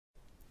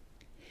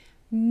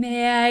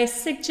May I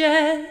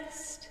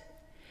suggest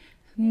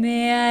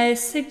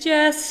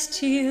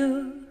to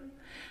you,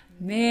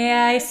 may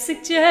I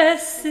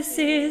suggest this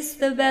is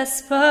the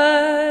best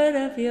part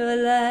of your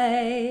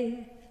life.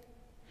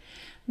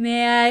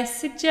 May I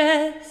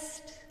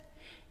suggest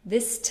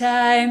this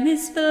time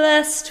is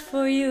blessed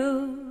for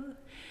you.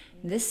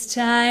 This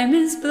time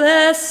is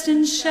blessed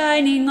and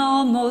shining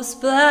almost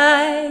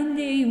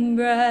blinding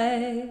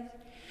bright.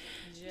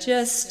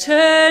 Just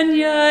turn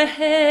your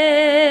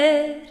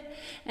head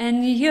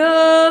and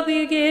you'll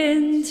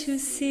begin to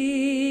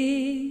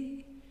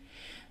see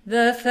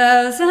the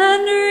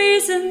thousand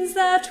reasons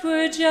that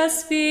were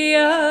just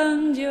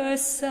beyond your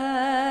sight.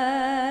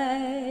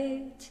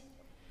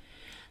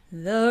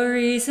 The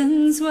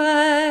reasons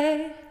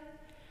why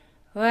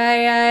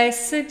I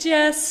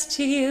suggest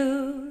to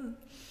you,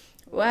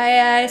 why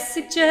I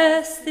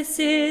suggest this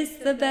is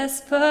the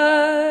best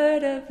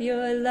part of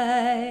your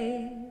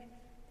life.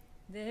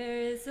 There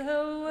is a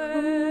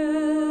word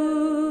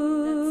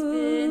that's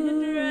been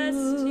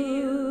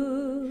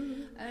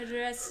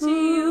addressed to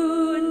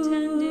you,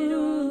 intended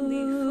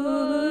only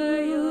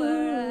for your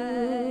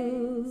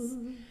eyes.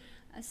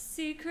 A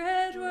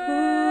secret word,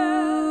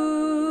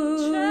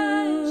 a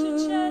treasure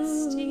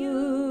chest to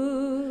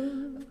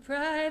you, of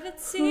private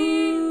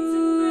scenes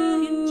and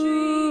brilliant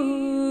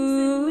dreams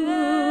and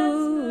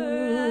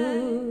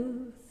mesmerized.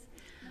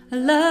 A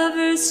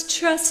lover's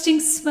trusting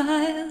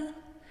smile,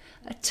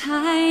 a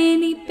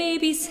tiny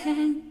baby's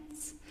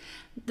hands,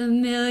 the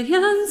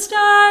million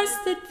stars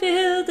that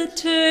fill the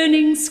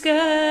turning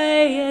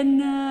sky at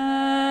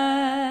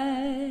night.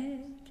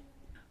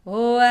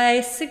 Oh,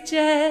 I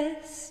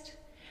suggest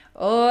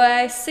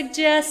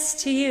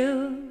to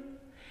you,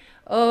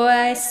 oh,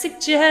 I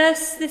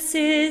suggest this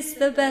is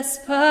the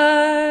best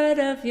part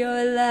of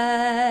your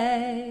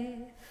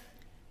life.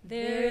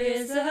 There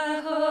is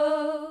a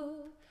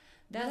hope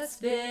that's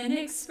been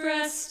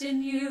expressed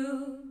in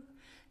you,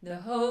 the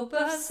hope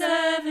of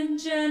 7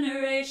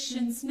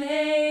 generations,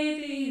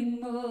 maybe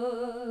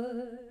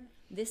more.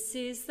 This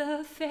is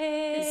the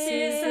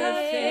faith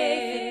that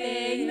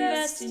they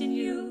invest in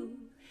you.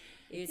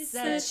 It's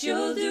that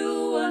you'll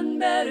do one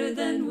better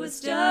than was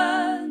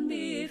done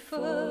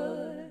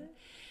before.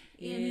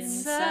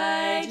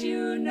 Inside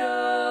you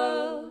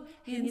know,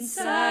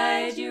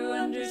 inside you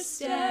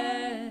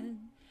understand,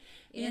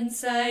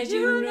 inside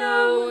you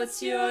know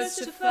what's yours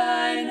to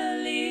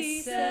finally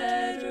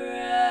set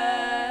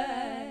right.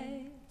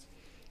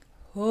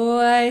 Oh,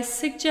 I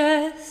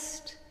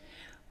suggest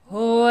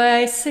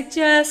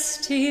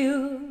to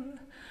you,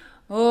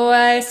 oh,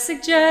 I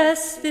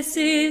suggest this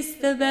is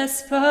the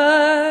best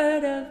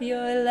part of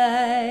your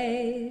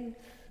life.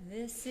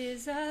 This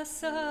is a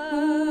song,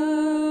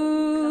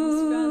 comes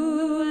from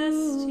the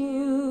west to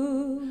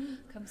you,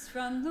 comes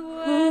from the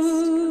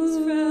west, comes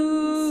from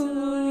the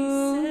slowly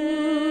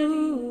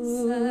setting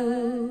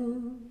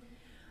sun,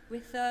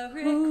 with a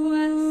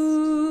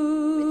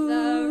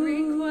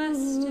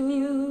request of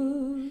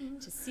you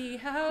to see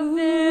how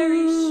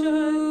very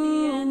short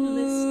the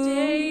endless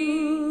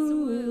days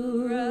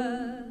will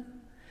run.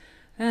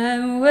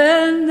 And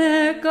when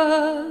they're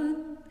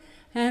gone,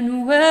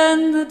 and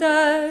when the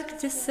dark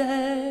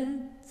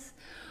descends,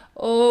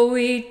 oh,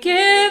 we'd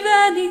give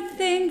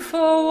anything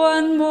for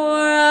one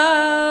more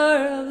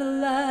hour of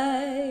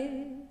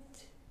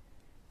light.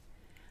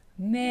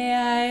 May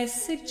I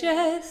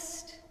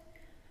suggest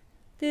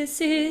this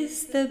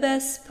is the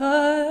best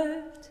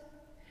part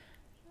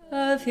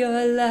of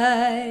your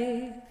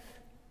life.